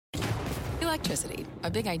Electricity, a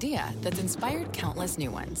big idea that's inspired countless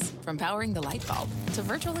new ones. From powering the light bulb to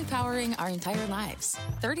virtually powering our entire lives.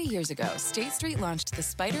 30 years ago, State Street launched the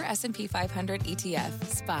SPDR S&P 500 ETF,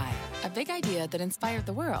 SPY. A big idea that inspired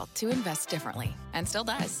the world to invest differently, and still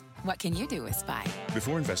does. What can you do with SPY?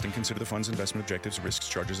 Before investing, consider the fund's investment objectives, risks,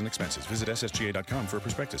 charges, and expenses. Visit ssga.com for a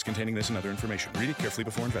prospectus containing this and other information. Read it carefully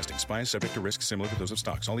before investing. SPY is subject to risks similar to those of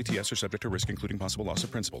stocks. All ETFs are subject to risk, including possible loss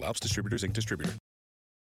of principal. Alps Distributors, Inc. Distributor.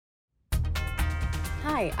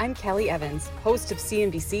 Hi, I'm Kelly Evans, host of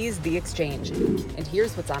CNBC's The Exchange, and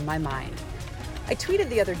here's what's on my mind. I tweeted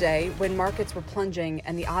the other day when markets were plunging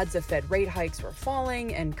and the odds of Fed rate hikes were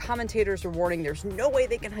falling and commentators were warning there's no way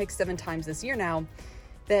they can hike 7 times this year now,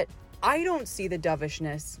 that I don't see the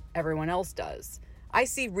dovishness everyone else does. I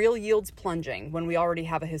see real yields plunging when we already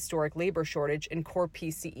have a historic labor shortage and core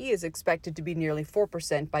PCE is expected to be nearly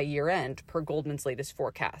 4% by year end per Goldman's latest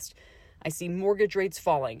forecast. I see mortgage rates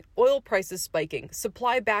falling, oil prices spiking,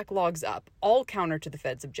 supply backlogs up, all counter to the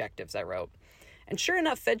Fed's objectives, I wrote. And sure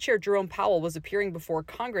enough, Fed Chair Jerome Powell was appearing before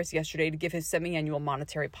Congress yesterday to give his semi-annual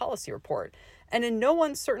monetary policy report. And in no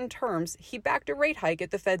uncertain terms, he backed a rate hike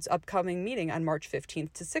at the Fed's upcoming meeting on March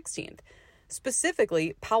 15th to 16th.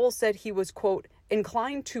 Specifically, Powell said he was, quote,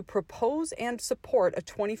 inclined to propose and support a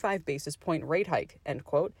 25 basis point rate hike, end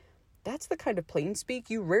quote. That's the kind of plain speak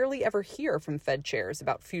you rarely ever hear from Fed chairs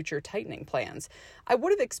about future tightening plans. I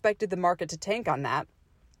would have expected the market to tank on that,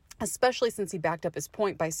 especially since he backed up his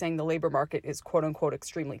point by saying the labor market is quote-unquote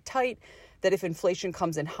extremely tight, that if inflation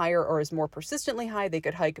comes in higher or is more persistently high, they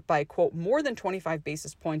could hike by, quote, more than 25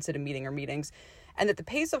 basis points at a meeting or meetings, and that the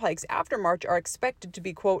pace of hikes after March are expected to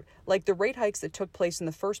be, quote, like the rate hikes that took place in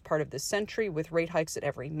the first part of this century with rate hikes at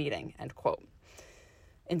every meeting, end quote.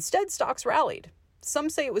 Instead, stocks rallied.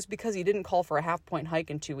 Some say it was because he didn't call for a half-point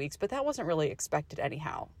hike in 2 weeks, but that wasn't really expected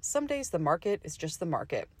anyhow. Some days the market is just the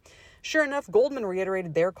market. Sure enough, Goldman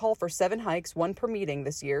reiterated their call for 7 hikes, 1 per meeting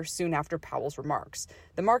this year, soon after Powell's remarks.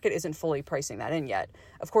 The market isn't fully pricing that in yet.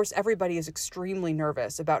 Of course, everybody is extremely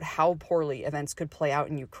nervous about how poorly events could play out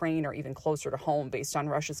in Ukraine or even closer to home based on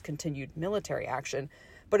Russia's continued military action.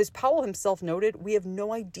 But as Powell himself noted, we have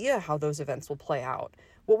no idea how those events will play out.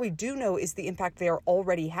 What we do know is the impact they are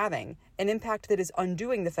already having, an impact that is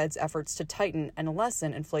undoing the Fed's efforts to tighten and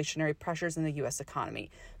lessen inflationary pressures in the U.S. economy.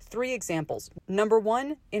 3 examples. Number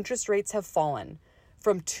 1, interest rates have fallen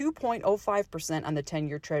from 2.05% on the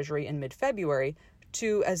 10-year Treasury in mid-February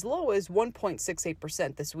to as low as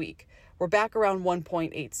 1.68% this week. We're back around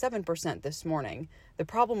 1.87% this morning. The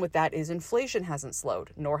problem with that is inflation hasn't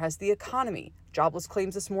slowed, nor has the economy. Jobless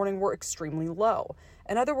claims this morning were extremely low.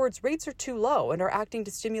 In other words, rates are too low and are acting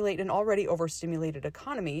to stimulate an already overstimulated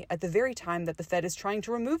economy at the very time that the Fed is trying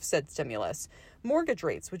to remove said stimulus. Mortgage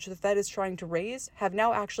rates, which the Fed is trying to raise, have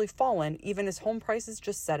now actually fallen, even as home prices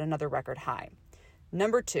just set another record high.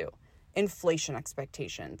 Number 2, inflation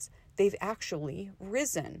expectations. They've actually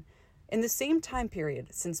risen. In the same time period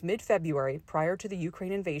since mid-February, prior to the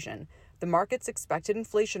Ukraine invasion, the market's expected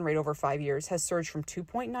inflation rate over 5 years has surged from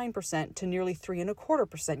 2.9% to nearly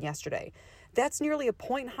 3.25% yesterday. That's nearly a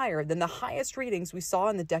point higher than the highest readings we saw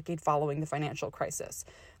in the decade following the financial crisis.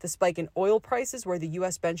 The spike in oil prices, where the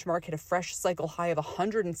U.S. benchmark hit a fresh cycle high of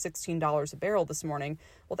 $116 a barrel this morning,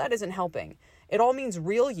 well, that isn't helping. It all means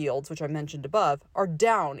real yields, which I mentioned above, are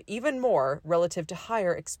down even more relative to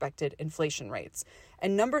higher expected inflation rates.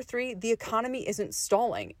 And number 3, the economy isn't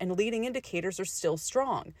stalling, and leading indicators are still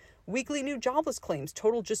strong. Weekly new jobless claims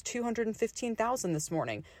totaled just 215,000 this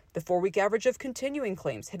morning. The 4-week average of continuing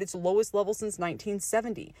claims hit its lowest level since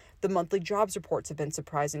 1970. The monthly jobs reports have been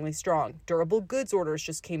surprisingly strong. Durable goods orders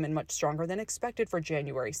just came in much stronger than expected for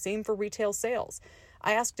January. Same for retail sales.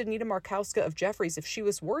 I asked Anita Markowska of Jefferies if she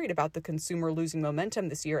was worried about the consumer losing momentum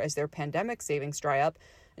this year as their pandemic savings dry up,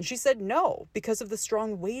 and she said no, because of the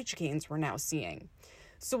strong wage gains we're now seeing.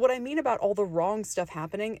 So what I mean about all the wrong stuff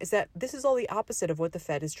happening is that this is all the opposite of what the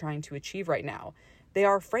Fed is trying to achieve right now. They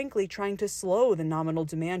are, frankly, trying to slow the nominal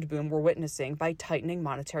demand boom we're witnessing by tightening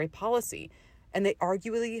monetary policy, and they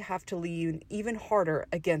arguably have to lean even harder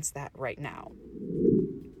against that right now.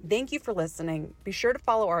 Thank you for listening. Be sure to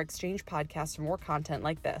follow our Exchange podcast for more content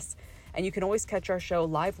like this, and you can always catch our show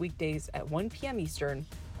live weekdays at 1 p.m. Eastern,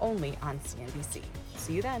 only on CNBC.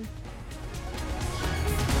 See you then.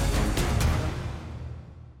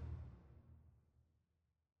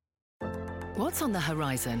 What's on the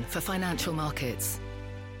horizon for financial markets?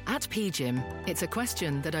 At PGIM, it's a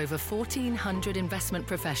question that over 1,400 investment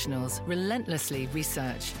professionals relentlessly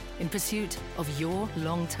research in pursuit of your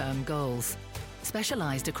long-term goals.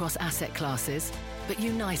 Specialized across asset classes, but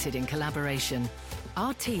united in collaboration,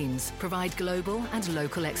 our teams provide global and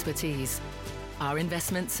local expertise. Our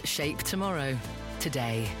investments shape tomorrow,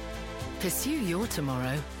 today. Pursue your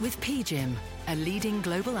tomorrow with PGIM, a leading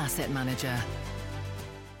global asset manager.